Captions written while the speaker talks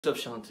What's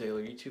up, Sean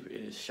Taylor YouTube?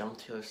 It is Sean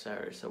Taylor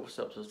Saturday. So what's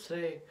up? So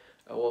today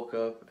I woke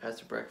up, had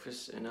some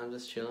breakfast, and I'm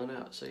just chilling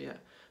out. So yeah.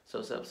 So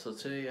what's up? So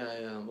today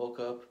I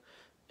woke up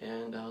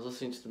and I was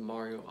listening to the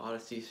Mario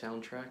Odyssey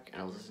soundtrack, and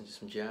I was listening to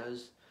some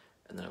jazz,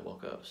 and then I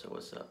woke up. So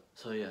what's up?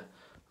 So yeah.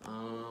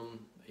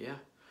 Yeah.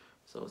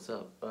 So what's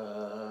up?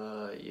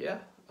 Yeah.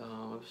 I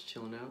was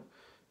chilling out,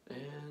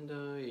 and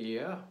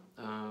yeah.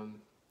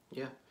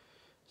 Yeah.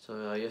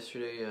 So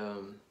yesterday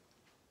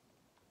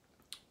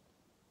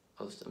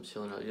I'm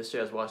chilling out.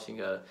 Yesterday I was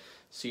watching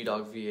Sea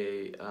Dog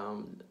VA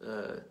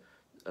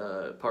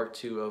part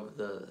 2 of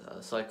the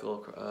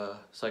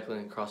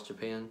cycling across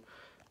Japan.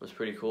 It was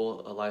pretty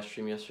cool. A live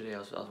stream yesterday. I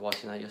was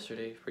watching that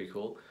yesterday. Pretty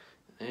cool.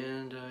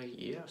 And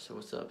yeah. So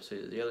what's up? So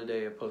the other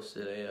day I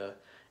posted a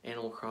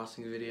Animal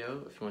Crossing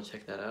video. If you want to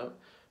check that out.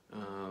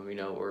 You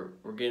know,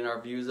 we're getting our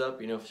views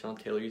up. You know, for Sean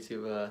Taylor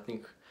YouTube. I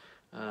think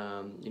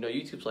you know,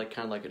 YouTube's like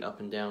kind of like an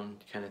up and down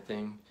kind of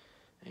thing.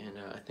 And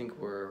I think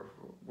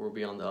we'll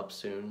be on the up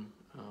soon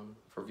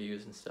for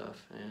views and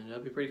stuff, and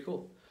that'll be pretty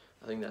cool.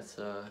 I think that's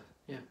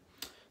yeah.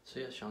 So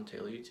yeah, Sean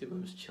Taylor YouTube.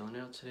 I'm just chilling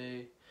out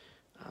today.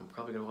 I'm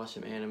probably gonna watch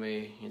some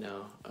anime, you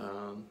know,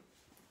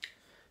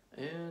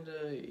 and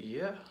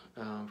yeah,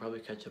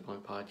 probably catch up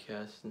on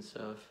podcasts and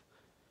stuff.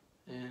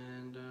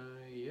 And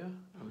yeah,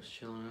 I was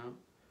chilling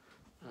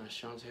out.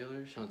 Sean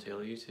Taylor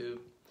YouTube.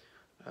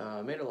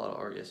 I made a lot of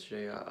art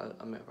yesterday.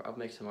 I'll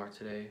make some art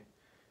today.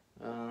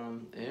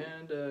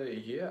 And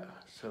yeah,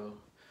 so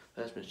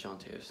that's been Sean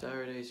Taylor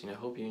Saturdays. You know,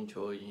 hope you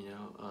enjoyed. You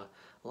know,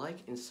 like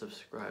and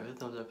subscribe. Hit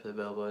thumbs up to the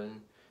bell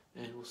button,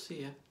 and we'll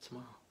see ya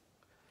tomorrow.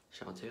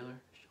 Sean Taylor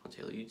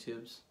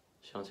YouTube's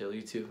Sean Taylor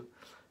YouTube.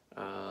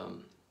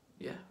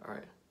 Yeah, all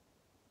right.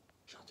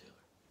 Sean Taylor.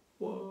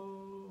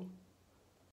 Whoa.